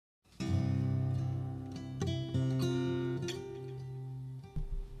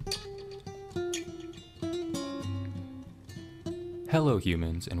Hello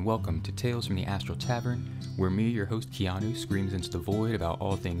humans, and welcome to Tales from the Astral Tavern, where me, your host Keanu, screams into the void about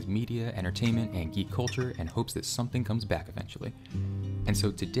all things media, entertainment, and geek culture and hopes that something comes back eventually. And so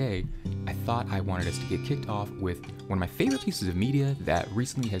today, I thought I wanted us to get kicked off with one of my favorite pieces of media that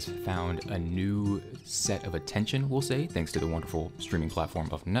recently has found a new set of attention, we'll say, thanks to the wonderful streaming platform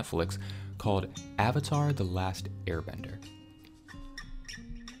of Netflix, called Avatar the Last Airbender.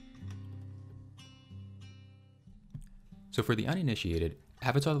 So for the uninitiated,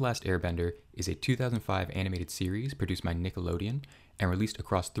 Avatar the Last Airbender is a 2005 animated series produced by Nickelodeon and released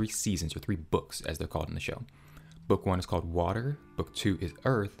across 3 seasons, or 3 books as they're called in the show. Book 1 is called Water, Book 2 is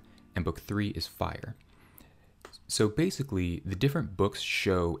Earth, and Book 3 is Fire. So basically, the different books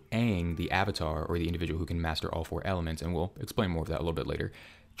show Aang, the avatar, or the individual who can master all 4 elements, and we'll explain more of that a little bit later,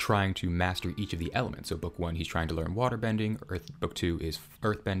 trying to master each of the elements. So Book 1, he's trying to learn water bending, Book 2 is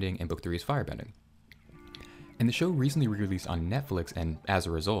earth bending, and Book 3 is fire bending. And the show recently re-released on Netflix, and as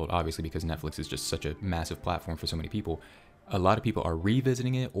a result, obviously because Netflix is just such a massive platform for so many people, a lot of people are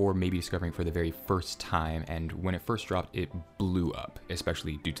revisiting it or maybe discovering it for the very first time, and when it first dropped, it blew up,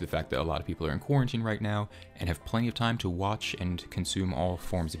 especially due to the fact that a lot of people are in quarantine right now and have plenty of time to watch and consume all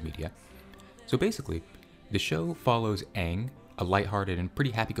forms of media. So basically, the show follows Aang, a lighthearted and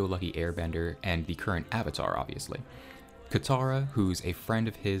pretty happy-go-lucky airbender, and the current avatar, obviously. Katara, who's a friend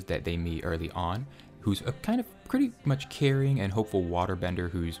of his that they meet early on, who's a kind of pretty much caring and hopeful waterbender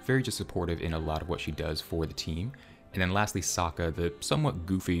who's very just supportive in a lot of what she does for the team. And then lastly, Sokka, the somewhat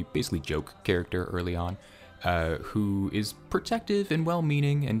goofy, basically joke character early on, who is protective and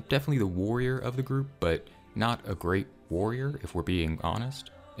well-meaning and definitely the warrior of the group, but not a great warrior, if we're being honest,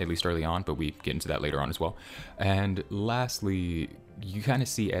 at least early on, but we get into that later on as well. And lastly, you kind of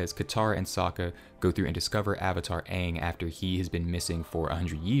see as Katara and Sokka go through and discover Avatar Aang after he has been missing for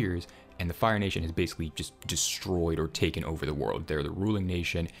 100 years, and the Fire Nation has basically just destroyed or taken over the world. They're the ruling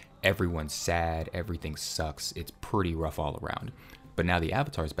nation, everyone's sad, everything sucks, it's pretty rough all around. But now the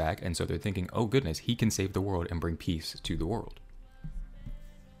Avatar's back, and so they're thinking, oh goodness, he can save the world and bring peace to the world.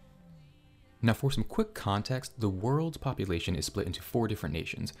 Now for some quick context, the world's population is split into 4 different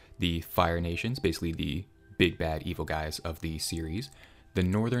nations. The Fire Nations, basically the big bad evil guys of the series, the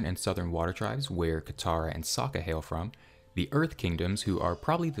Northern and Southern Water Tribes, where Katara and Sokka hail from, the Earth Kingdoms, who are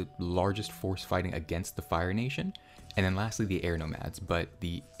probably the largest force fighting against the Fire Nation, and then lastly the Air Nomads. But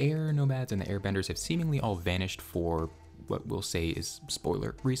the Air Nomads and the Airbenders have seemingly all vanished for what we'll say is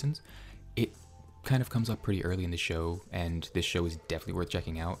spoiler reasons. It kind of comes up pretty early in the show, and this show is definitely worth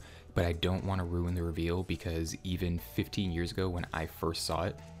checking out, but I don't want to ruin the reveal because even 15 years ago when I first saw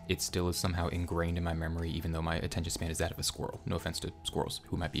it, it still is somehow ingrained in my memory, even though my attention span is that of a squirrel. No offense to squirrels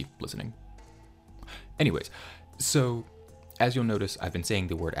who might be listening. Anyways, so as you'll notice, I've been saying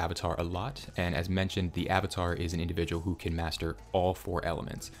the word avatar a lot, and as mentioned, the avatar is an individual who can master all 4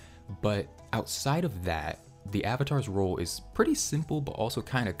 elements. But outside of that, the avatar's role is pretty simple, but also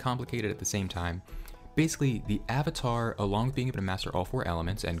kind of complicated at the same time. Basically, the avatar, along with being able to master all 4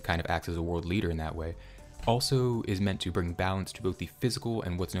 elements and kind of acts as a world leader in that way, also is meant to bring balance to both the physical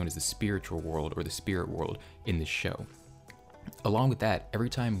and what's known as the spiritual world, or the spirit world, in the show. Along with that, every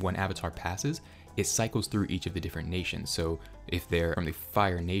time one avatar passes, it cycles through each of the different nations. So if they're from the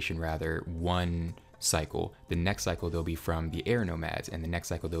Fire Nation, rather, one cycle, the next cycle they'll be from the Air Nomads, and the next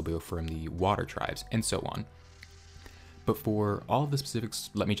cycle they'll be from the Water Tribes, and so on. But for all of the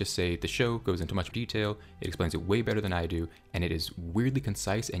specifics, let me just say the show goes into much detail, it explains it way better than I do, and it is weirdly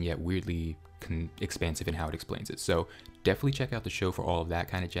concise and yet weirdly expansive in how it explains it. So definitely check out the show for all of that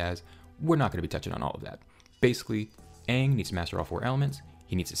kind of jazz. We're not going to be touching on all of that. Basically, Aang needs to master all 4 elements,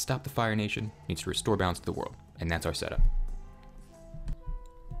 he needs to stop the Fire Nation, needs to restore balance to the world, and that's our setup.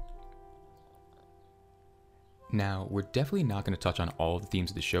 Now, we're definitely not going to touch on all of the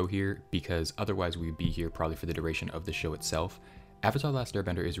themes of the show here, because otherwise we'd be here probably for the duration of the show itself. Avatar the Last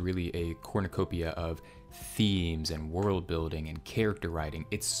Airbender is really a cornucopia of themes and world building and character writing.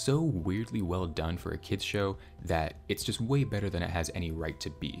 It's so weirdly well done for a kids show that it's just way better than it has any right to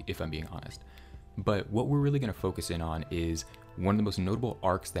be, if I'm being honest. But what we're really going to focus in on is one of the most notable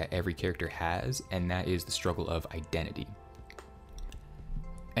arcs that every character has, and that is the struggle of identity.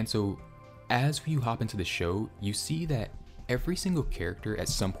 And so, as you hop into the show, you see that every single character at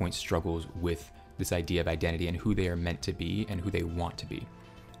some point struggles with this idea of identity and who they are meant to be and who they want to be.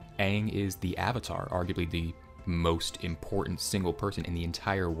 Aang is the avatar, arguably the most important single person in the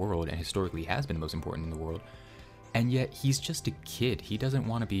entire world, and historically has been the most important in the world. And yet he's just a kid. He doesn't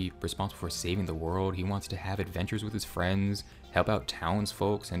want to be responsible for saving the world. He wants to have adventures with his friends, help out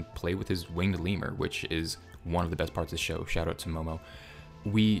townsfolk, and play with his winged lemur, which is one of the best parts of the show. Shout out to Momo.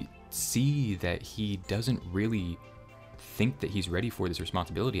 We see that he doesn't really think that he's ready for this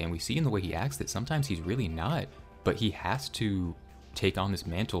responsibility, and we see in the way he acts that sometimes he's really not, but he has to take on this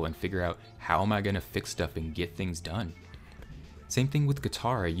mantle and figure out, how am I going to fix stuff and get things done? Same thing with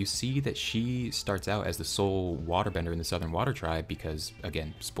Katara. You see that she starts out as the sole waterbender in the Southern Water Tribe because,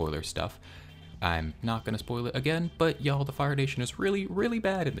 again, spoiler stuff. I'm not going to spoil it again, but y'all, the Fire Nation is really, really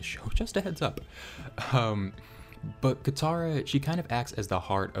bad in the show, just a heads up. But Katara, she kind of acts as the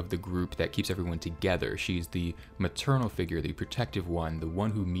heart of the group that keeps everyone together. She's the maternal figure, the protective one, the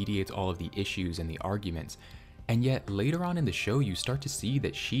one who mediates all of the issues and the arguments. And yet, later on in the show, you start to see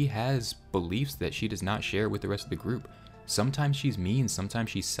that she has beliefs that she does not share with the rest of the group. Sometimes she's mean,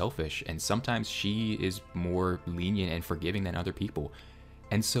 sometimes she's selfish, and sometimes she is more lenient and forgiving than other people.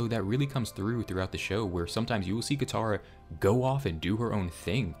 And so that really comes through throughout the show, where sometimes you will see Katara go off and do her own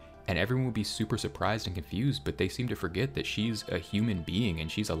thing, and everyone will be super surprised and confused, but they seem to forget that she's a human being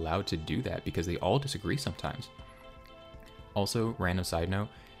and she's allowed to do that because they all disagree sometimes. Also, random side note,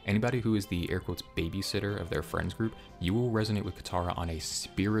 anybody who is the air quotes babysitter of their friends group, you will resonate with Katara on a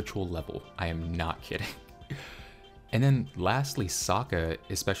spiritual level. I am not kidding. And then lastly, Sokka,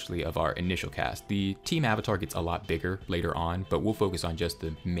 especially of our initial cast. The Team Avatar gets a lot bigger later on, but we'll focus on just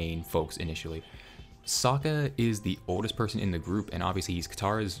the main folks initially. Sokka is the oldest person in the group, and obviously he's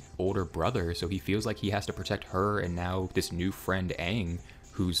Katara's older brother, so he feels like he has to protect her and now this new friend Aang,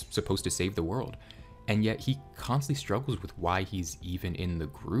 who's supposed to save the world. And yet he constantly struggles with why he's even in the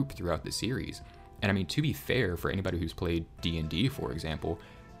group throughout the series. And I mean, to be fair, for anybody who's played D&D, for example,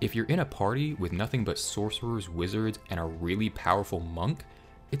 if you're in a party with nothing but sorcerers, wizards, and a really powerful monk,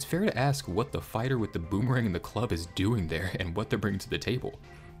 it's fair to ask what the fighter with the boomerang and the club is doing there and what they're bringing to the table.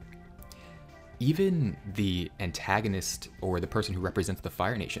 Even the antagonist, or the person who represents the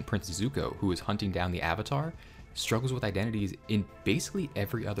Fire Nation, Prince Zuko, who is hunting down the Avatar, struggles with identities in basically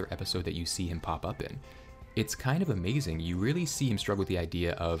every other episode that you see him pop up in. It's kind of amazing. You really see him struggle with the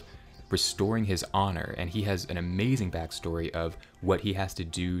idea of restoring his honor, and he has an amazing backstory of what he has to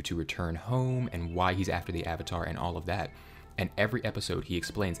do to return home and why he's after the Avatar and all of that. And every episode he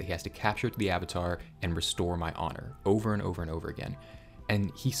explains that he has to capture the Avatar and restore my honor over and over and over again.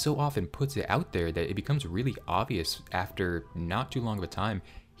 And he so often puts it out there that it becomes really obvious after not too long of a time,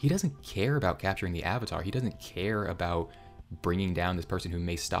 he doesn't care about capturing the Avatar. He doesn't care about bringing down this person who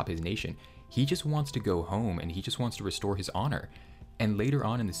may stop his nation. He just wants to go home, and he just wants to restore his honor. And later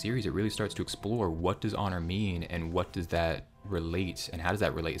on in the series, it really starts to explore, what does honor mean, and what does that relate, and how does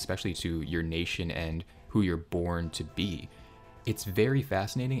that relate especially to your nation and who you're born to be. It's very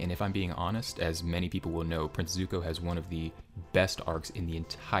fascinating, and if I'm being honest, as many people will know, Prince Zuko has one of the best arcs in the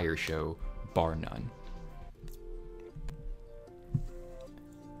entire show, bar none.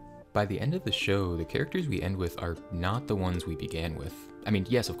 By the end of the show, the characters we end with are not the ones we began with. I mean,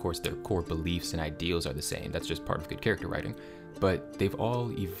 yes, of course, their core beliefs and ideals are the same. That's just part of good character writing. But they've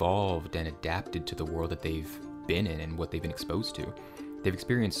all evolved and adapted to the world that they've been in and what they've been exposed to. They've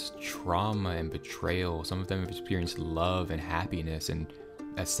experienced trauma and betrayal. Some of them have experienced love and happiness and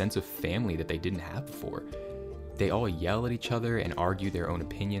a sense of family that they didn't have before. They all yell at each other and argue their own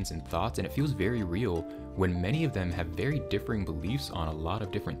opinions and thoughts, and it feels very real when many of them have very differing beliefs on a lot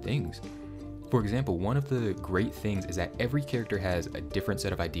of different things. For example, one of the great things is that every character has a different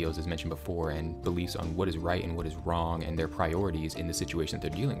set of ideals, as mentioned before, and beliefs on what is right and what is wrong and their priorities in the situation that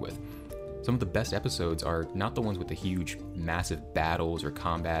they're dealing with. Some of the best episodes are not the ones with the huge, massive battles or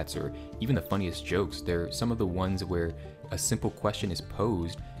combats or even the funniest jokes. They're some of the ones where a simple question is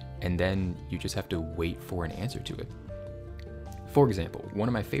posed and then you just have to wait for an answer to it. For example, one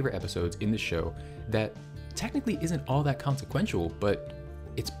of my favorite episodes in the show that technically isn't all that consequential, but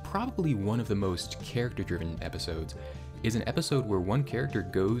it's probably one of the most character-driven episodes, is an episode where one character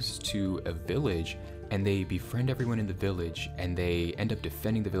goes to a village and they befriend everyone in the village and they end up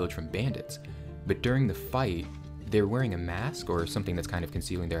defending the village from bandits. But during the fight, they're wearing a mask or something that's kind of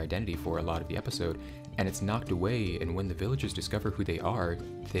concealing their identity for a lot of the episode, and it's knocked away, and when the villagers discover who they are,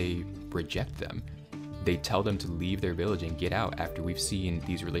 they reject them. They tell them to leave their village and get out after we've seen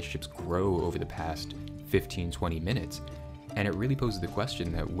these relationships grow over the past 15-20 minutes. And it really poses the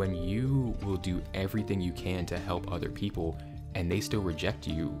question that when you will do everything you can to help other people and they still reject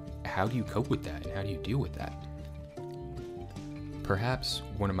you, how do you cope with that and how do you deal with that? Perhaps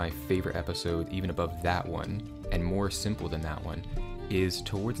one of my favorite episodes, even above that one, and more simple than that one, is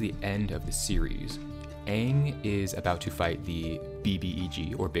towards the end of the series. Aang is about to fight the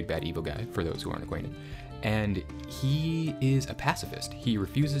BBEG, or Big Bad Evil Guy, for those who aren't acquainted. And he is a pacifist. He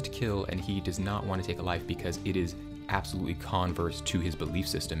refuses to kill and he does not want to take a life because it is absolutely converse to his belief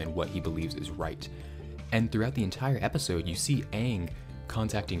system and what he believes is right. And throughout the entire episode, you see Aang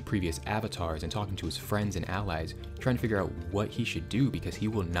contacting previous avatars and talking to his friends and allies, trying to figure out what he should do because he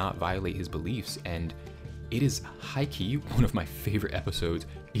will not violate his beliefs. And it is high-key one of my favorite episodes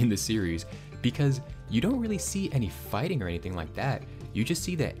in the series because you don't really see any fighting or anything like that. You just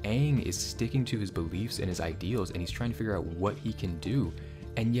see that Aang is sticking to his beliefs and his ideals, and he's trying to figure out what he can do.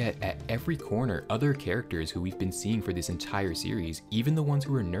 And yet, at every corner, other characters who we've been seeing for this entire series, even the ones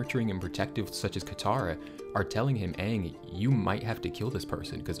who are nurturing and protective such as Katara, are telling him, Aang, you might have to kill this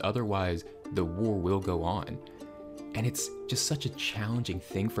person because otherwise the war will go on. And it's just such a challenging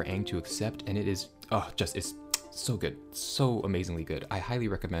thing for Aang to accept, and it is, it's so good, so amazingly good. I highly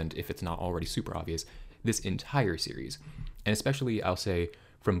recommend, if it's not already super obvious, this entire series. And especially, I'll say,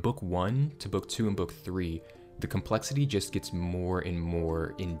 from book 1 to book 2 and book 3, the complexity just gets more and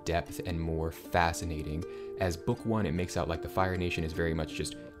more in depth and more fascinating. As book 1, it makes out like the Fire Nation is very much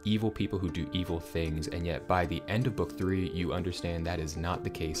just evil people who do evil things, and yet by the end of book 3, you understand that is not the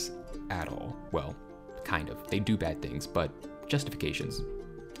case at all. Well, kind of. They do bad things, but justifications.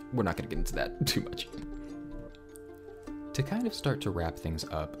 We're not going to get into that too much. To kind of start to wrap things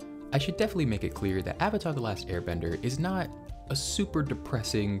up, I should definitely make it clear that Avatar the Last Airbender is not a super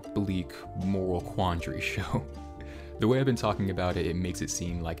depressing, bleak, moral quandary show. The way I've been talking about it, it makes it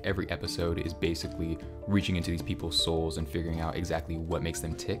seem like every episode is basically reaching into these people's souls and figuring out exactly what makes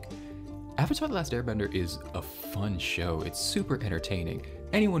them tick. Avatar the Last Airbender is a fun show. It's super entertaining.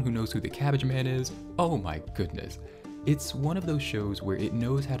 Anyone who knows who the Cabbage Man is, oh my goodness. It's one of those shows where it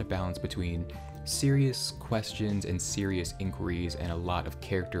knows how to balance between serious questions and serious inquiries and a lot of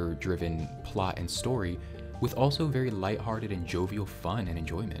character-driven plot and story, with also very lighthearted and jovial fun and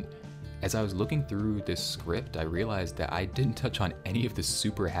enjoyment. As I was looking through this script, I realized that I didn't touch on any of the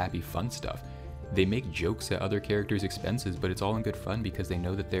super happy fun stuff. They make jokes at other characters' expenses, but it's all in good fun because they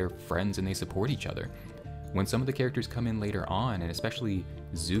know that they're friends and they support each other. When some of the characters come in later on, and especially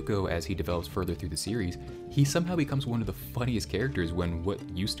Zuko as he develops further through the series, he somehow becomes one of the funniest characters when what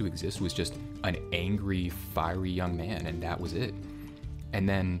used to exist was just an angry, fiery young man, and that was it. And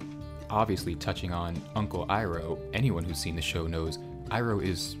then, obviously touching on Uncle Iroh, anyone who's seen the show knows Iroh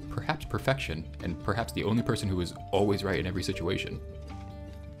is perhaps perfection, and perhaps the only person who is always right in every situation.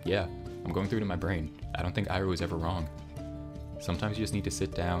 Yeah, I'm going through it in my brain. I don't think Iroh is ever wrong. Sometimes you just need to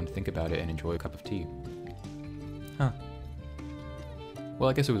sit down, think about it, and enjoy a cup of tea. Huh. Well,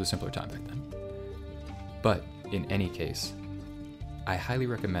 I guess it was a simpler time back then. But, in any case, I highly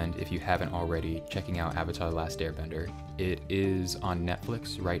recommend, if you haven't already, checking out Avatar the Last Airbender. It is on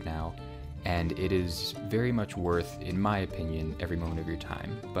Netflix right now, and it is very much worth, in my opinion, every moment of your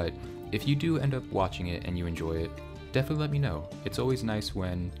time. But if you do end up watching it and you enjoy it, definitely let me know. It's always nice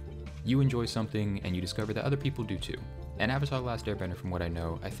when you enjoy something and you discover that other people do too. And Avatar the Last Airbender, from what I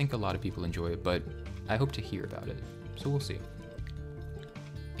know, I think a lot of people enjoy it, but I hope to hear about it. So we'll see.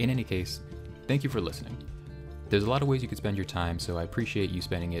 In any case, thank you for listening. There's a lot of ways you could spend your time, so I appreciate you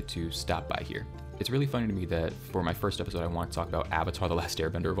spending it to stop by here. It's really funny to me that for my first episode I want to talk about Avatar the Last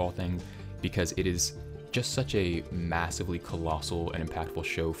Airbender of all things, because it is just such a massively colossal and impactful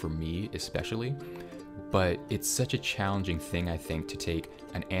show for me especially. But it's such a challenging thing, I think, to take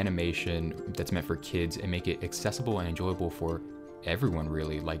an animation that's meant for kids and make it accessible and enjoyable for everyone,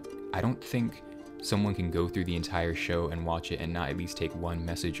 really. Like, I don't think someone can go through the entire show and watch it and not at least take one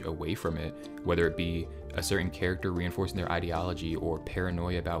message away from it, whether it be a certain character reinforcing their ideology, or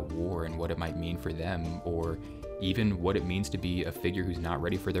paranoia about war and what it might mean for them, or even what it means to be a figure who's not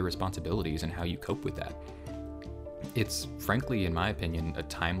ready for their responsibilities and how you cope with that. It's, frankly, in my opinion, a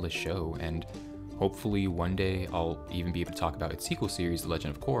timeless show, and hopefully one day I'll even be able to talk about its sequel series, The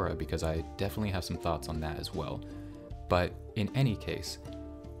Legend of Korra, because I definitely have some thoughts on that as well. But in any case,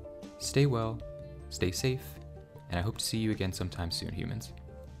 stay well, stay safe, and I hope to see you again sometime soon, humans.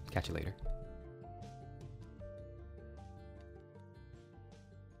 Catch you later.